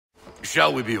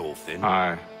Shall we be off then?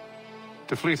 Aye.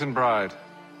 To Fleet and Bride.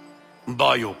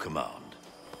 By your command.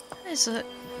 There's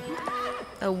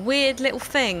a weird little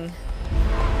thing.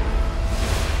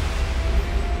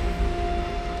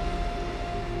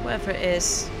 Whatever it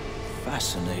is.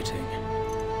 Fascinating.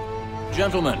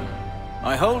 Gentlemen,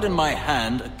 I hold in my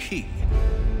hand a key.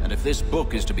 And if this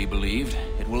book is to be believed,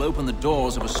 it will open the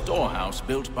doors of a storehouse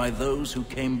built by those who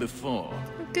came before.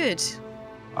 Good.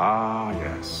 Ah,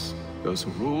 yes. Those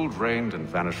who ruled, reigned, and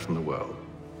vanished from the world.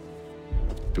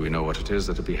 Do we know what it is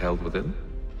that will be held within?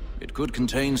 It could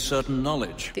contain certain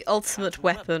knowledge. The ultimate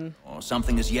weapon. Or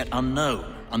something as yet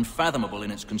unknown, unfathomable in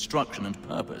its construction and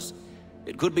purpose.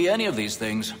 It could be any of these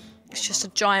things. It's just a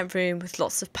giant room with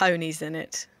lots of ponies in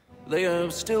it. They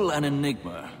are still an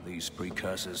enigma, these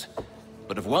precursors.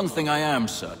 But of one thing I am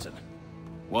certain.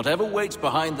 Whatever waits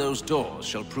behind those doors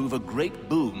shall prove a great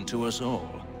boon to us all.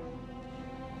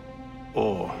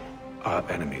 Or our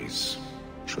enemies,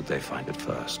 should they find it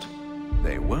first.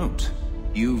 They won't.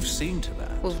 You've seen to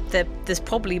that. Well, there's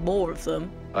probably more of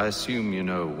them. I assume you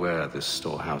know where this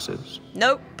storehouse is?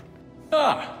 Nope.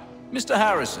 Ah, Mr.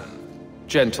 Harrison.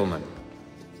 Gentlemen,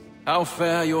 How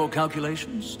fare your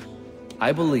calculations?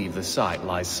 I believe the site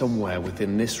lies somewhere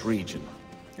within this region.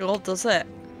 Or does it?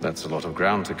 That's a lot of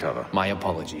ground to cover. My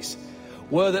apologies.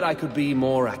 Were that I could be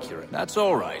more accurate. That's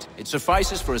all right. It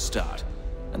suffices for a start.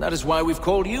 And that is why we've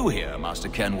called you here, Master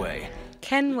Kenway.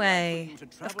 Kenway.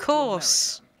 Of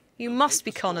course. You must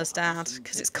be Connor's dad,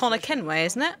 because it's Connor Kenway,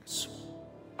 isn't it?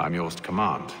 I'm yours to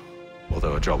command,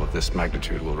 although a job of this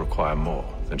magnitude will require more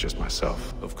than just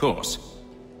myself. Of course.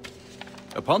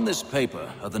 Upon this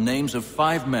paper are the names of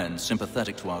 5 men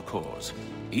sympathetic to our cause.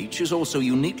 Each is also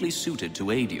uniquely suited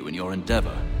to aid you in your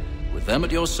endeavor. With them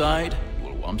at your side, you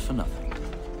will want for nothing.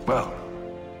 Well,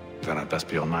 then I'd best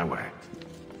be on my way.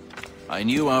 I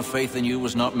knew our faith in you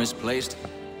was not misplaced.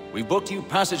 We booked you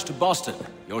passage to Boston.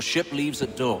 Your ship leaves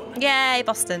at dawn. Yay,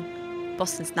 Boston.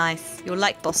 Boston's nice. You'll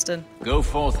like Boston. Go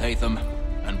forth, Hatham,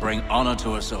 and bring honor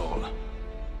to us all.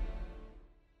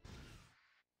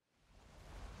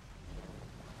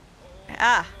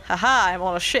 Ah, haha, I'm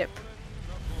on a ship.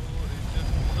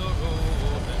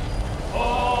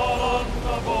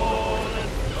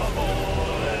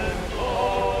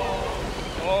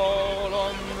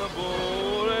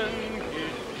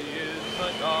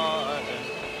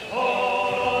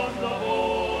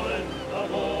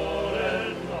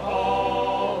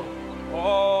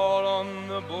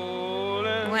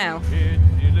 Wow.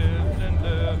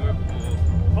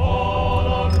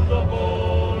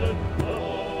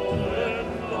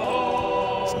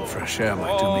 Some fresh air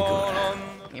might do me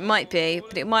good. It might be,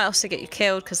 but it might also get you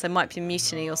killed because there might be a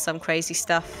mutiny or some crazy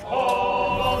stuff.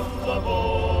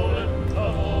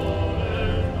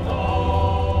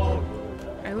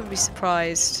 I wouldn't be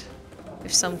surprised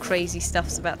if some crazy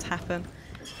stuff's about to happen.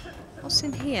 What's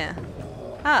in here?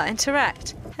 Ah,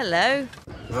 interact. Hello.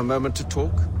 Have a moment to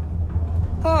talk?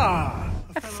 Ah,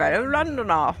 A fellow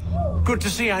Londoner. good to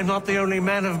see I'm not the only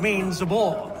man of means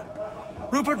aboard.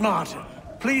 Rupert Martin,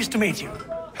 pleased to meet you.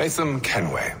 Hatham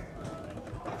Kenway.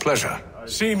 Pleasure.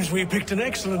 Seems we picked an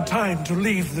excellent time to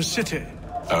leave the city.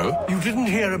 Oh? You didn't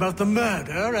hear about the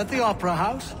murder at the Opera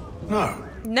House? No.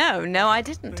 No, I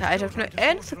didn't. I don't know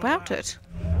anything about it.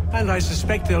 And I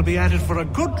suspect they'll be at it for a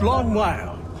good long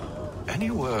while. Any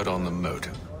word on the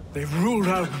motive? They've ruled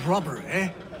out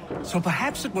robbery, so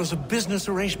perhaps it was a business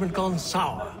arrangement gone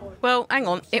sour. Well, hang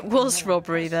on. It was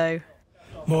robbery, though.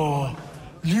 More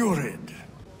lurid.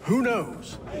 Who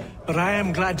knows? But I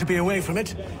am glad to be away from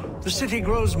it. The city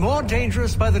grows more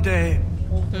dangerous by the day.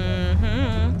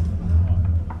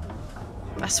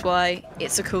 That's why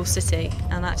it's a cool city.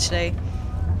 And actually,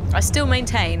 I still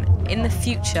maintain, in the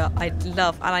future, I'd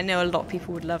love, and I know a lot of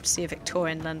people would love to see a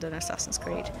Victorian London Assassin's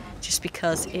Creed, just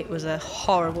because it was a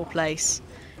horrible place.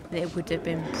 And it would have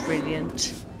been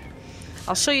brilliant.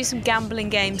 I'll show you some gambling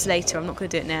games later. I'm not going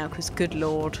to do it now, because good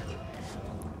lord.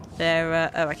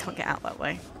 They're, oh, I can't get out that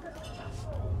way.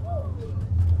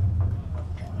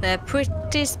 They're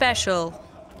pretty special.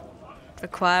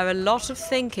 Require a lot of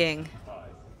thinking.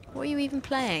 What are you even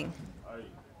playing?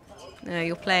 No,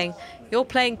 you're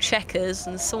playing checkers,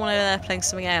 and someone over there playing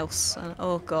something else.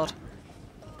 Oh god.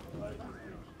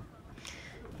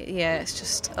 Yeah, it's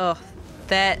just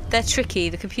they're tricky.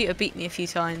 The computer beat me a few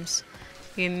times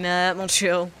in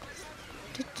Montreal.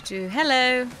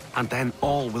 Hello. And then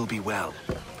all will be well.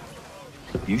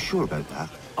 You sure about that?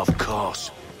 Of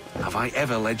course. Have I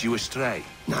ever led you astray?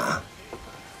 Nah.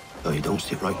 Though you don't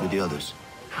sit right with the others.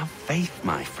 Have faith,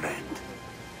 my friend.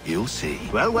 You'll see.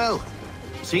 Well, well.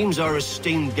 Seems our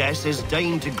esteemed guest has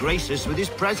deigned to grace us with his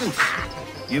presence.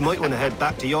 You might want to head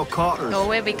back to your quarters. Oh,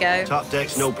 here we go. Top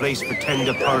deck's no place for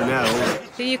tender Parnells.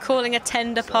 Who are you calling a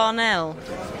tender Parnell?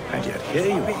 And yet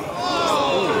here you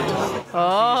are.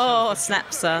 Oh,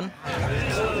 snap, son.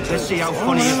 Let's see how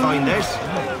funny you find this.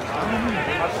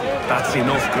 That's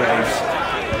enough, Graves.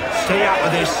 Stay out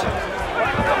of this.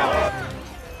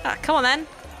 Ah, come on then.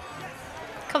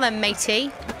 Come on then,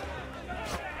 matey.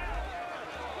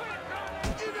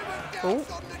 Oh,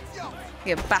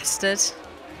 you bastard.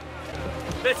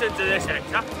 Listen to this,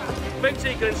 Hector. Thinks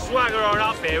he can swagger on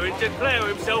up here and declare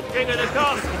himself king of the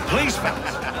castle. Please,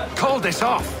 fellas, call this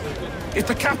off. If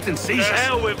the captain sees To us...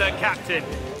 hell with the captain.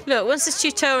 Look, once this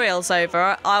tutorial's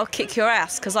over, I'll kick your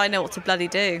ass, because I know what to bloody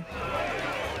do.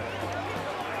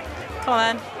 Come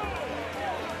on then.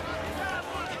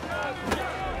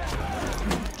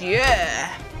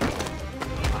 Yeah.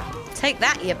 Take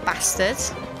that, you bastard.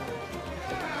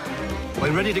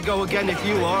 We're ready to go again if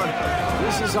you are.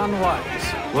 This is unwise.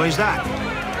 Why's that?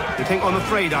 You think I'm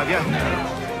afraid of you?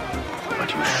 No,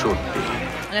 but you should be.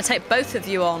 I'm going to take both of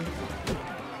you on.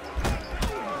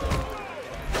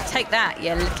 Take that,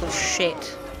 you little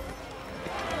shit.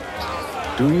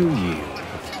 Do you yield?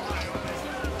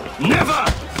 Never!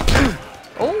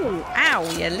 Oh, ow,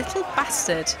 you little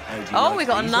bastard. Oh, we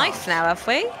got a knife now, have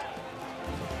we?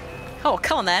 Oh,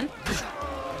 come on then.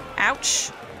 Ouch.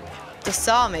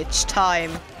 Disarmage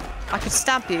time. I could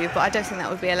stab you, but I don't think that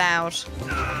would be allowed.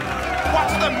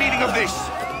 What's the meaning of this?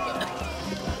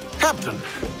 Captain!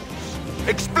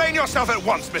 Explain yourself at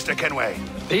once, Mr. Kenway.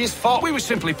 These thought we were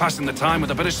simply passing the time with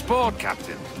a bit of sport,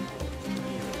 Captain.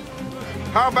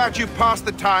 How about you pass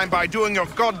the time by doing your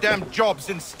goddamn jobs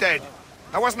instead?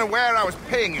 I wasn't aware I was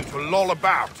paying you to loll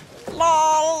about.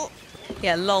 LOL.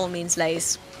 Yeah, lol means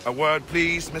lays A word,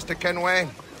 please, Mr. Kenway.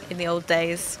 in the old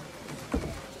days.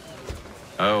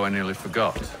 Oh, I nearly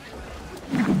forgot.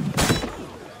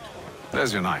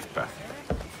 There's your knife, Beth.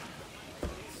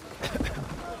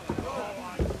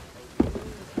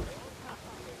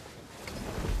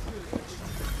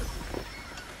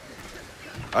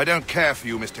 I don't care for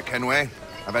you, Mr. Kenway.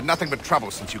 I've had nothing but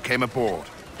trouble since you came aboard.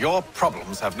 Your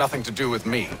problems have nothing to do with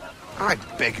me. I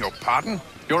beg your pardon?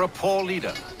 You're a poor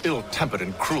leader, ill-tempered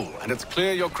and cruel, and it's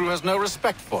clear your crew has no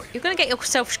respect for you. You're going to get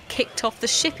yourself kicked off the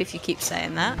ship if you keep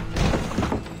saying that.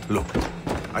 Look,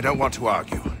 I don't want to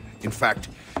argue. In fact,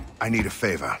 I need a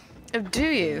favor. Oh, do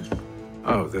you?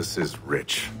 Oh, this is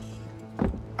rich.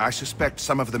 I suspect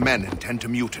some of the men intend to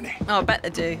mutiny. Oh, I bet they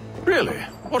do. Really?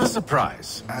 What a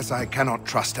surprise. As I cannot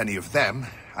trust any of them,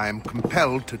 I am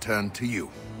compelled to turn to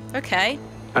you. Okay.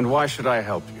 And why should I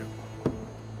help you?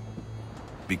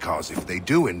 Because if they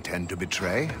do intend to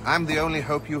betray, I'm the only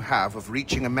hope you have of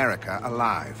reaching America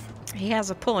alive. He has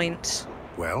a point.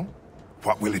 Well,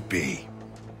 what will it be?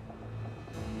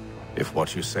 If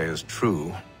what you say is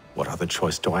true, what other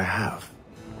choice do I have?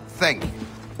 Thank you.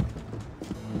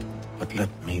 But let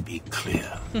me be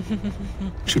clear.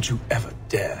 Should you ever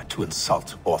dare to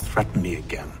insult or threaten me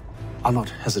again, I'll not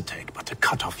hesitate but to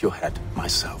cut off your head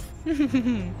myself.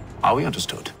 Are we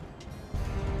understood?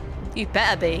 You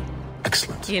better be.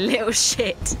 Excellent. You little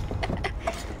shit.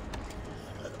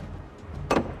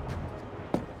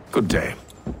 Good day.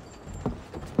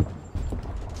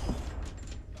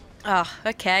 Ah,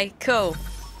 okay, cool.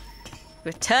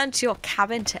 Return to your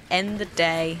cabin to end the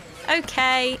day.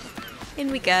 Okay,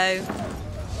 in we go.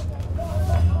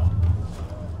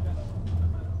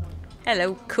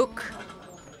 Hello, cook.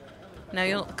 No,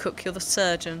 you're not the cook, you're the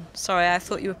surgeon. Sorry, I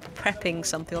thought you were prepping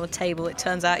something on the table. It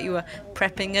turns out you were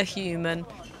prepping a human.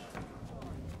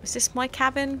 Is this my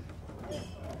cabin?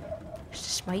 Is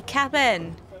this my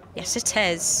cabin? Yes, it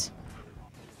is.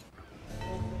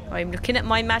 I'm looking at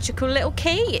my magical little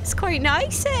key. It's quite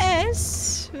nice, it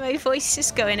is. My voice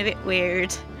is going a bit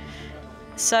weird.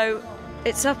 So,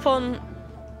 it's up on...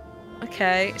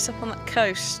 Okay, it's up on that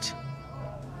coast.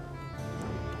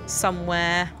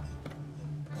 Somewhere.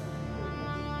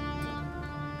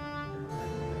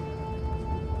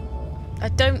 I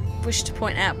don't wish to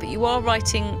point out, but you are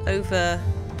writing over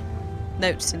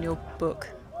notes in your book.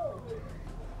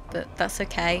 But that's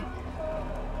okay.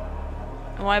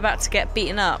 Am I about to get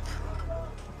beaten up?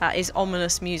 That is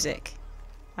ominous music.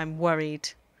 I'm worried.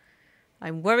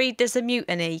 I'm worried there's a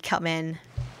mutiny coming.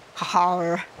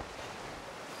 Ha-ha.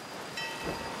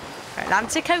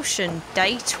 Atlantic Ocean,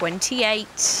 day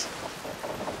 28.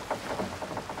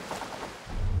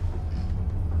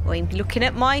 I'm looking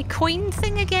at my coin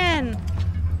thing again.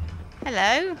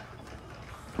 Hello.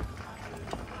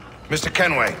 Mr.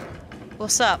 Kenway.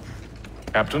 What's up?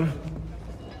 Captain?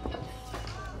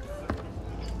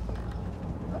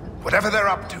 Whatever they're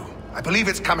up to, I believe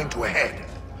it's coming to a head.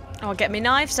 I'll get me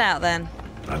knives out then.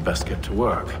 I'd best get to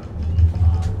work.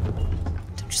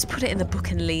 Don't just put it in the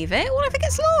book and leave it. What if it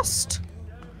gets lost?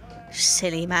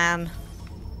 Silly man.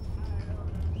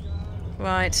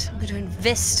 Right, I'm going to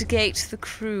investigate the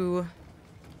crew.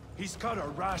 He's cut our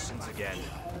rations again.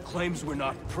 Claims we're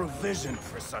not provisioned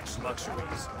for such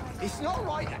luxuries. It's not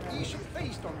right that you should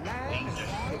feast on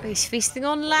lamb. He's feasting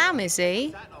on lamb, is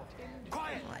he?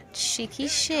 What cheeky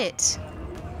shit.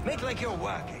 Make like you're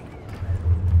working.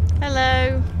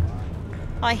 Hello.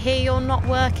 I hear you're not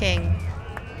working.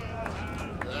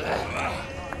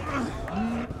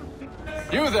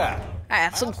 You there? I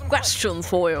have some questions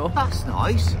for you. That's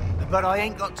nice, but I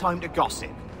ain't got time to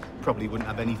gossip. Probably wouldn't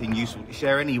have anything useful to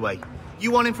share anyway.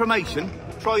 You want information?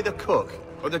 Try the cook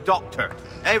or the doctor.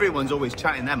 Everyone's always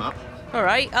chatting them up. All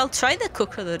right, I'll try the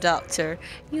cook or the doctor.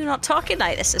 You're not talking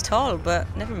like this at all, but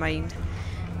never mind.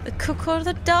 The cook or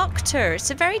the doctor? It's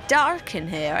very dark in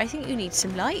here. I think you need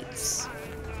some lights.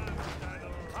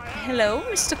 Hello,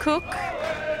 Mr. Cook.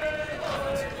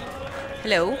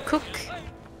 Hello, cook.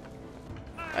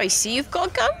 I see you've got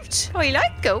a goat. Oh, you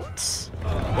like goats?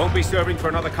 Won't be serving for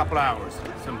another couple hours.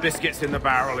 Some biscuits in the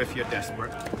barrel if you're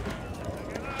desperate.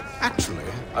 Actually,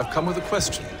 I've come with a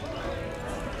question.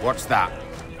 What's that?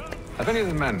 Have any of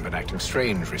the men been acting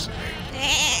strange recently?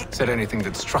 Said anything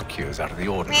that struck you as out of the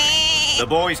ordinary? The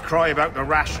boys cry about the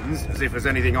rations, as if there's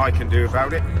anything I can do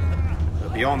about it.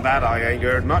 But beyond that, I ain't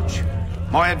heard much.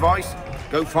 My advice,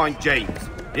 go find James.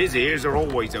 His ears are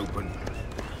always open.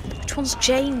 Which one's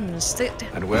James?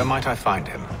 And where might I find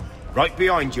him? Right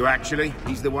behind you, actually.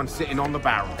 He's the one sitting on the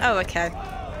barrel. Oh, okay.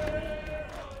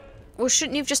 Well,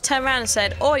 shouldn't you have just turned around and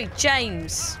said, "Oi,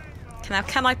 James,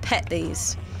 can I pet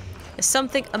these?" There's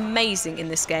something amazing in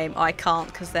this game. I can't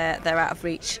because they're out of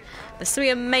reach. There's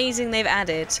something amazing they've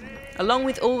added, along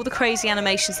with all the crazy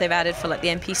animations they've added for like the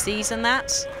NPCs and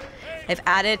that. They've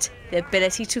added the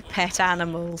ability to pet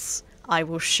animals. I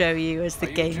will show you as the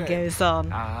game goes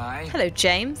on. Hi. Hello,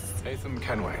 James. Nathan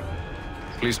Kenway.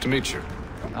 Pleased to meet you.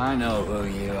 I know who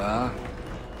you are.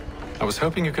 I was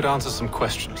hoping you could answer some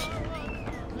questions.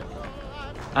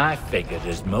 I figured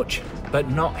as much, but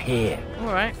not here. All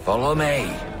right. Follow me.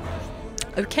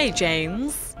 Okay,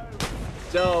 James.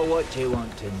 So, what do you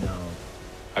want to know?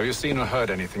 Have you seen or heard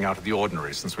anything out of the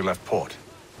ordinary since we left port?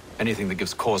 Anything that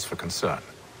gives cause for concern?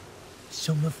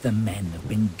 Some of the men have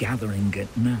been gathering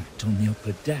at night on the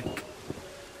upper deck.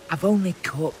 I've only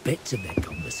caught bits of their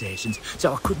conversations,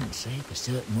 so I couldn't say for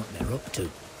certain what they're up to.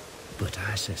 But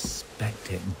I suspect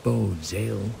it bodes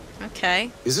ill.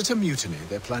 Okay. Is it a mutiny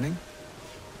they're planning?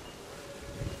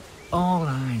 All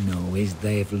I know is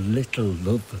they've little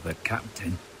love for the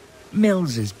captain.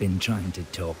 Mills has been trying to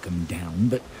talk him down,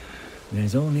 but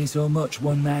there's only so much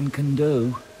one man can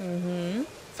do. Mm-hmm.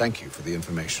 Thank you for the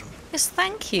information. Yes,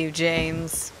 thank you,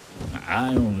 James. I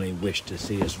only wish to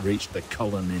see us reach the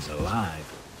colonies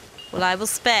alive. Well, I will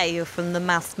spare you from the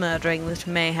mass murdering that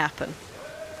may happen.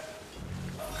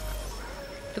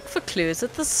 Look for clues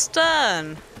at the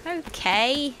stern.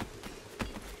 Okay.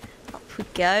 Up we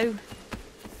go.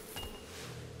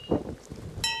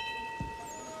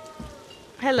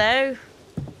 Hello.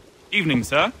 Evening,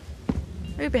 sir.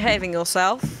 Are you behaving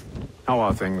yourself? How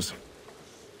are things?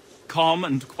 Calm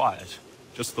and quiet.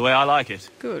 Just the way I like it.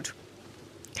 Good.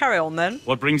 Carry on, then.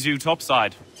 What brings you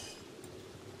topside?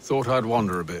 Thought I'd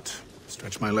wander a bit.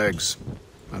 Stretch my legs.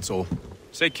 That's all.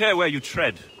 Take care where you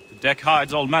tread. The deck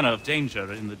hides all manner of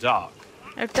danger in the dark.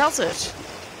 Oh, does it?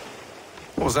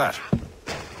 What was that?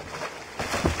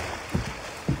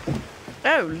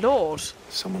 Oh, Lord.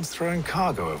 Someone's throwing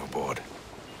cargo overboard.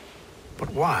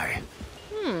 But why?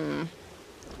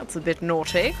 That's a bit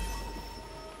naughty.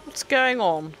 What's going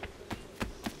on?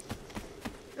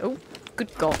 Oh,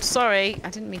 good God. Sorry, I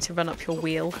didn't mean to run up your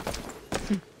wheel.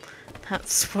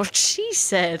 That's what she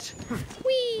said.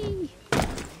 Whee!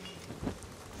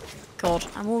 God,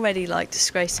 I'm already, like,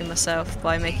 disgracing myself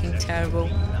by making terrible...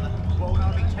 Won't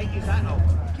hardly take his hat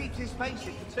off. Keeps his face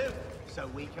in too, so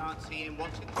we can't see him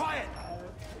watching. Quiet!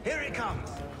 Here it comes.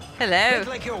 Hello. Make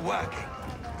like you're working.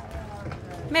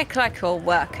 Make like you're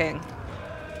working.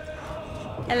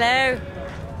 Hello.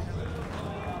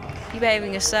 You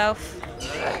behaving yourself?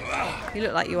 You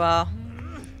look like you are.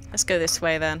 Let's go this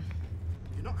way then.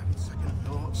 You're not having second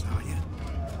thoughts, are you?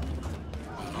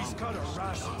 He's cut our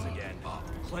rations again.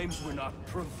 Claims we're not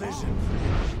provisioned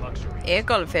for such luxuries. Here,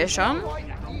 got a fish on.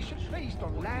 You should feast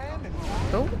on lamb and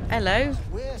Oh, hello.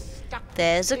 we're stuck.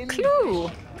 There's a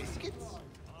clue.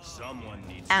 Someone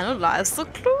needs... Analyze the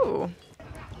clue.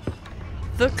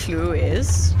 The clue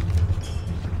is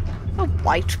a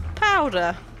white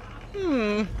powder.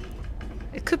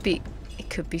 It could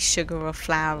be sugar or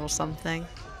flour or something.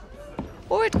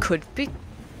 Or it could be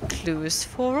Clues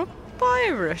for a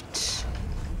pirate.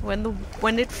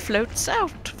 When it floats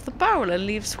out of the barrel and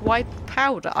leaves white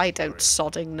powder. I don't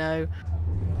sodding know.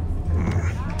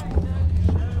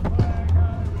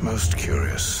 Most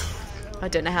curious. I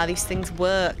don't know how these things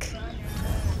work.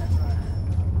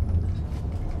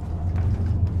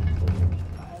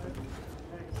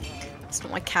 It's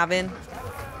not my cabin.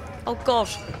 Oh god,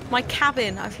 my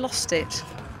cabin! I've lost it.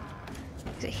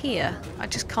 Is it here? I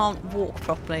just can't walk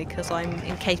properly because I'm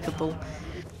incapable.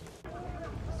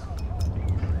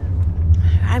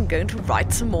 I'm going to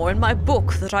write some more in my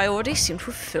book that I already seem to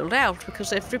have filled out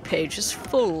because every page is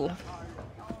full.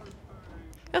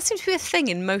 That seems to be a thing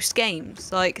in most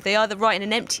games. Like, they either write in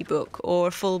an empty book or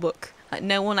a full book. Like,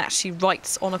 no one actually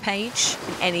writes on a page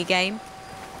in any game.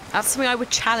 That's something I would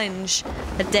challenge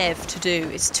a dev to do,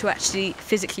 is to actually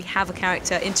physically have a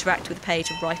character interact with the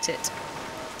page and write it.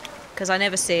 Because I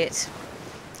never see it.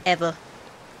 Ever.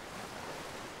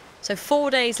 So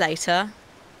 4 days later,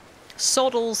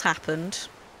 sod all's happened.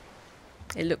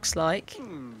 It looks like.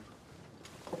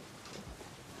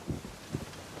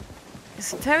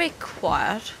 It's very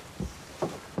quiet.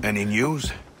 Any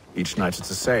news? Each night it's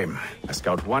the same. I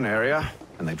scout one area,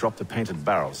 and they drop the painted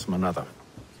barrels from another.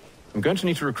 I'm going to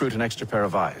need to recruit an extra pair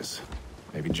of eyes.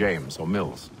 Maybe James or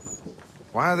Mills.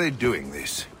 Why are they doing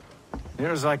this?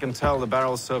 Near as I can tell, the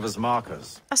barrels serve as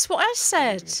markers. That's what I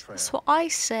said. That's what I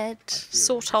said.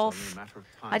 Sort of.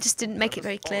 I just didn't make it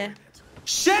very clear.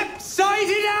 Ship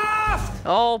sighted aft!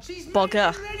 Oh,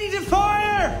 bugger. Ready to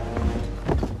fire!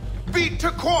 Beat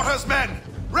to quarters, men!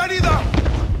 Ready them!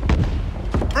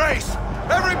 Brace!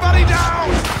 Everybody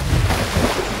down!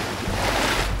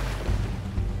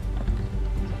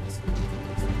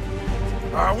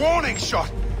 Warning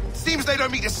shot! Seems they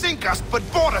don't mean to sink us, but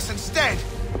board us instead!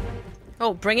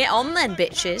 Oh, bring it on then,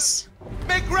 bitches.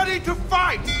 Make ready to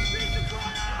fight!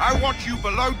 I want you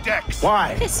below decks.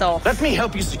 Why? Piss off. Let me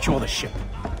help you secure the ship.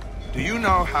 Do you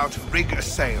know how to rig a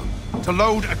sail? To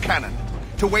load a cannon?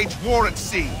 To wage war at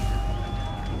sea?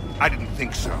 I didn't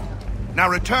think so. Now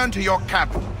return to your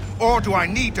cabin, or do I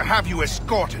need to have you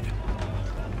escorted?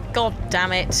 God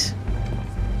damn it.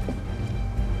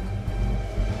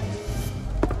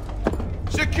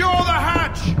 Secure the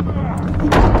hatch!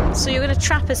 So you're going to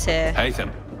trap us here?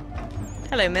 Haytham.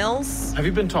 Hello, Mills. Have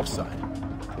you been topside?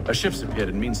 A ship's appeared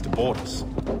and means to board us.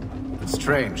 It's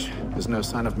strange. There's no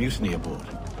sign of mutiny aboard.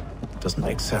 Doesn't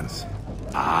make sense.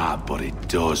 Ah, but it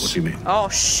does. What do you mean? Oh,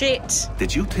 shit.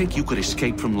 Did you think you could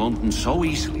escape from London so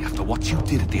easily after what you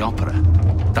did at the opera?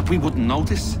 That we wouldn't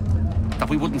notice? That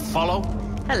we wouldn't follow?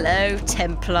 Hello,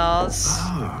 Templars.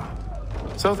 Ah,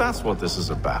 so that's what this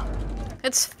is about.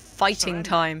 It's fighting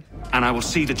time. And I will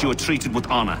see that you are treated with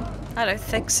honor. I don't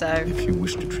think so. If you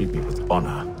wish to treat me with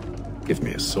honor, give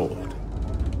me a sword.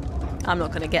 I'm not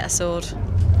going to get a sword.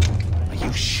 Are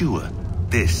you sure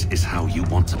this is how you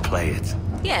want to play it?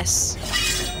 Yes.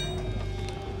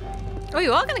 Oh,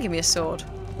 you are going to give me a sword?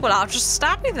 Well, I'll just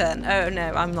stab you then. Oh,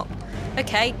 no, I'm not.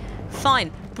 Okay,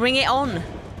 fine. Bring it on.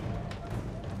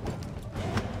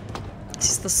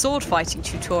 This is the sword fighting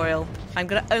tutorial. I'm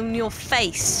going to own your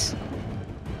face.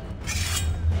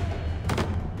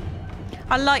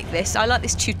 I like this. I like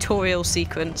this tutorial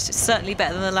sequence. It's certainly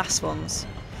better than the last ones.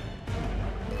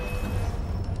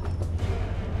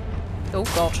 Oh,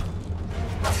 God.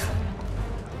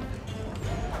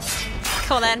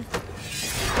 Come on, then.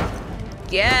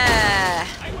 Yeah!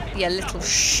 You little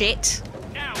shit.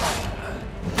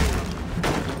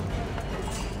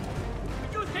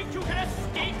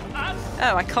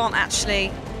 Oh, I can't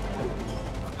actually...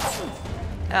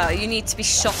 Oh, you need to be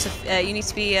shot. You need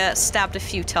to be stabbed a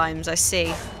few times. I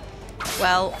see.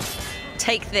 Well,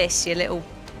 take this, you little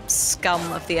scum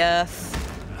of the earth.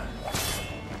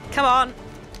 Come on,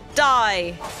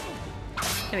 die.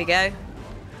 Here we go.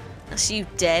 That's you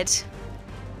dead.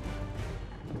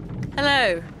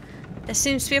 Hello. There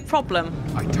seems to be a problem.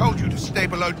 I told you to stay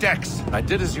below decks. I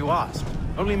did as you asked.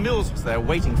 Only Mills was there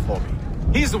waiting for me.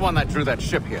 He's the one that drew that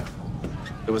ship here.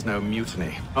 There was no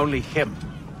mutiny. Only him.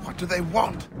 What do they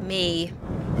want? Me.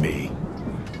 Me?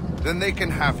 Then they can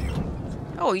have you.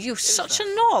 Oh, you're such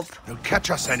a knob. They'll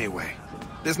catch us anyway.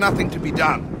 There's nothing to be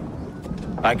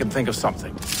done. I can think of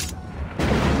something.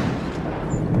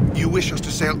 You wish us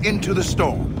to sail into the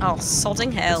storm? Oh,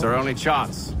 sodding hell. It's our only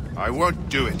chance. I won't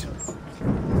do it.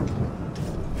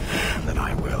 Then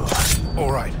I will.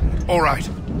 All right. All right.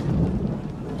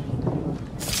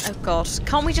 Oh, God.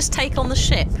 Can't we just take on the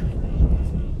ship?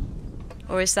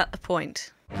 Or is that the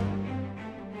point?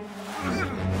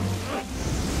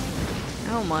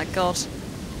 Oh my God.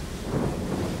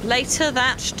 Later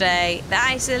that day.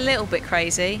 That is a little bit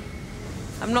crazy.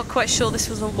 I'm not quite sure this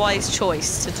was a wise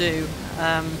choice to do.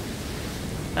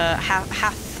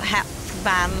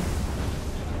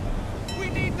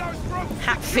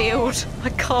 Hatfield. I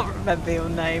can't remember your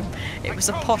name. It was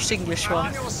a posh English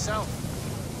one.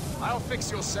 I'll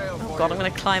fix your sail Oh god, I'm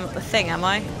going to climb up the thing, am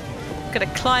I? I'm going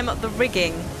to climb up the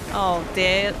rigging. Oh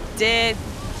dear, dear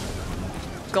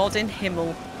God in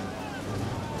Himmel.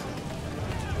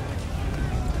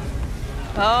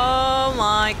 Oh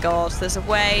my god, there's a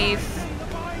wave.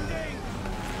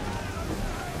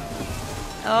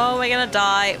 Oh, we're gonna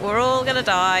die. We're all gonna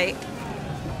die.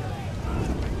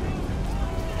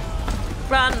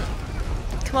 Run.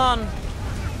 Come on.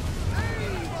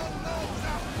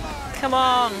 Come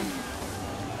on.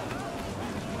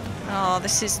 Oh,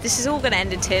 this is all gonna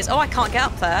end in tears. Oh, I can't get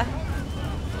up there.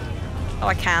 Oh,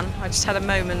 I can. I just had a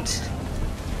moment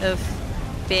of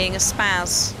being a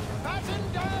spaz.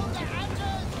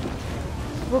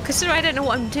 Well, considering I don't know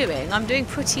what I'm doing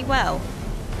pretty well.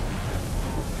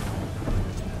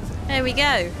 There we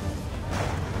go.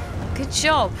 Good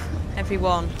job,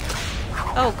 everyone.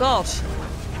 Oh, God.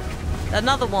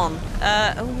 Another one.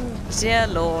 Oh, dear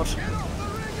Lord.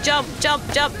 Jump, jump,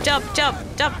 jump, jump, jump,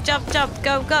 jump, jump, jump.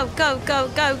 Go, go, go, go,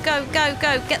 go, go, go,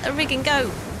 go. Get the rigging, go.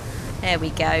 There we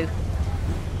go.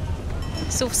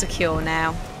 It's all secure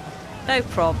now. No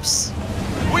probs.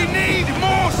 We need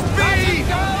more speed!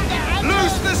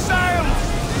 Loose the sails!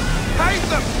 Paint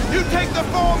them! You take the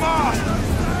foremast!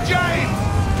 James!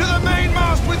 To the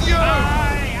mainmast with you!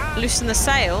 Loosen the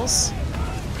sails?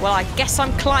 Well, I guess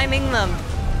I'm climbing them.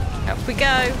 Up we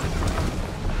go.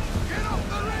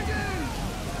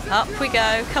 Up we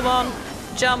go. Come on.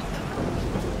 Jump.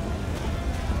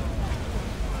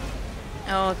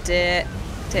 Oh dear.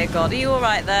 Dear God. Are you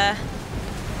alright there?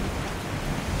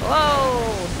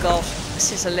 Whoa, God.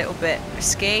 This is a little bit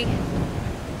risky.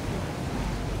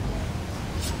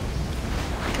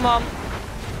 Come on.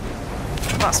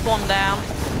 That's one down.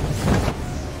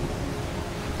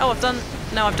 Oh, I've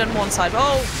done one side.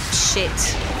 Oh,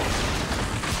 shit.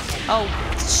 Oh,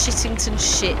 shittington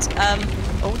shit.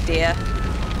 Oh dear.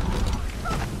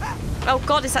 Oh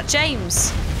God, is that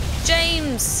James?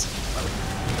 James!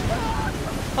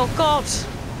 Oh God.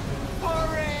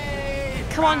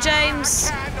 Come on, James.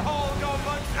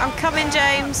 I'm coming,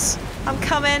 James. I'm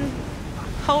coming.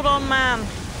 Hold on, man.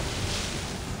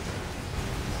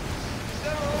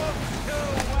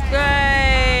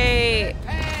 Great.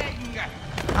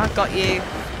 I've got you.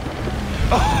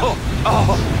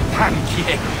 Oh, thank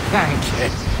you, thank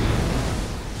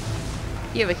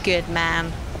you. You're a good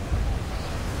man.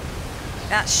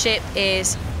 That ship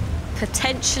is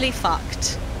potentially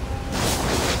fucked.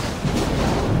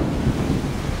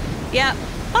 Yep.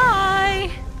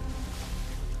 Bye.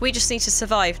 We just need to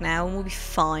survive now and we'll be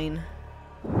fine.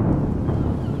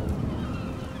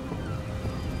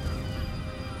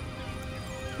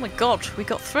 Oh my God, we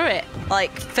got through it.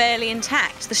 Like, fairly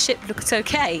intact. The ship looks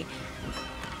okay.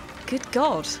 Good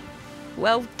God.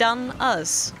 Well done,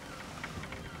 us.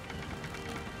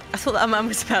 I thought that man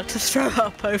was about to throw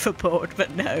up overboard,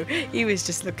 but no. He was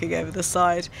just looking over the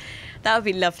side. That would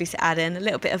be lovely to add in. A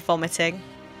little bit of vomiting.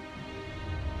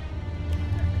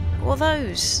 What are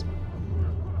those?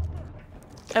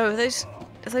 Oh, are those...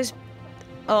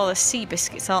 Oh, they're sea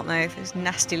biscuits, aren't they? Those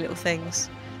nasty little things.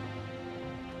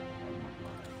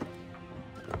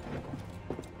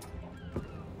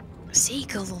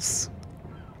 Seagulls.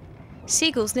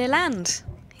 Seagulls near land.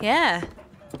 Yeah.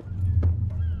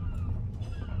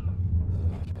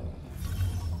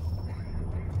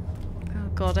 Oh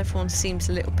God, everyone seems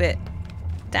a little bit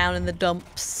down in the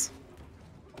dumps.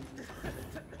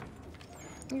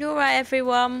 You alright,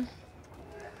 everyone?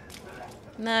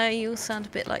 No, you all sound a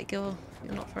bit like you're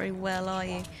not very well, are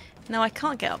you? No, I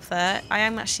can't get up there. I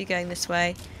am actually going this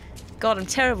way. God, I'm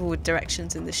terrible with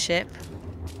directions in this ship.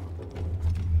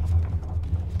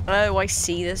 Oh, I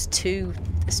see. There's two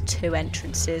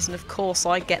entrances, and of course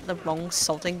I get the wrong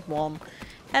sodding one.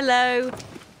 Hello.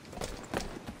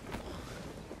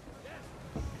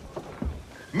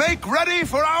 Make ready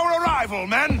for our arrival,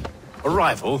 men!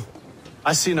 Arrival?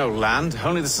 I see no land,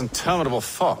 only this interminable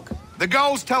fog. The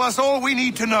gulls tell us all we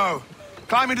need to know.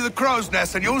 Climb into the crow's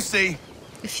nest and you'll see.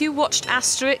 If you watched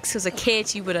Asterix as a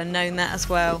kid, you would have known that as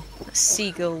well.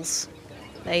 Seagulls.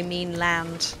 They mean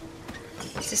land.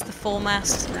 Is this the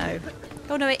foremast? No.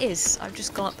 Oh no, it is. I've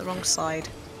just gone up the wrong side.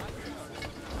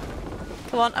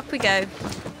 Come on, up we go.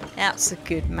 That's a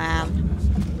good man.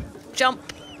 Jump.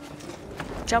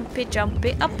 Jumpy,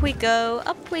 jumpy. Up we go.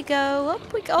 Up we go.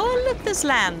 Up we go. Oh, look, there's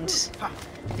land.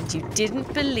 And you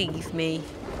didn't believe me.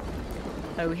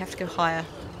 Oh, we have to go higher.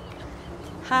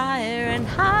 Higher and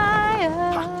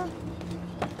higher.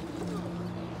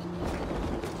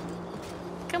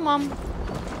 Come on.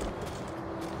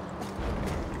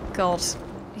 God,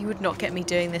 you would not get me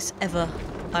doing this ever,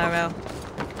 IRL.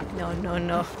 No, no,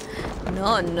 no.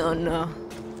 No, no, no.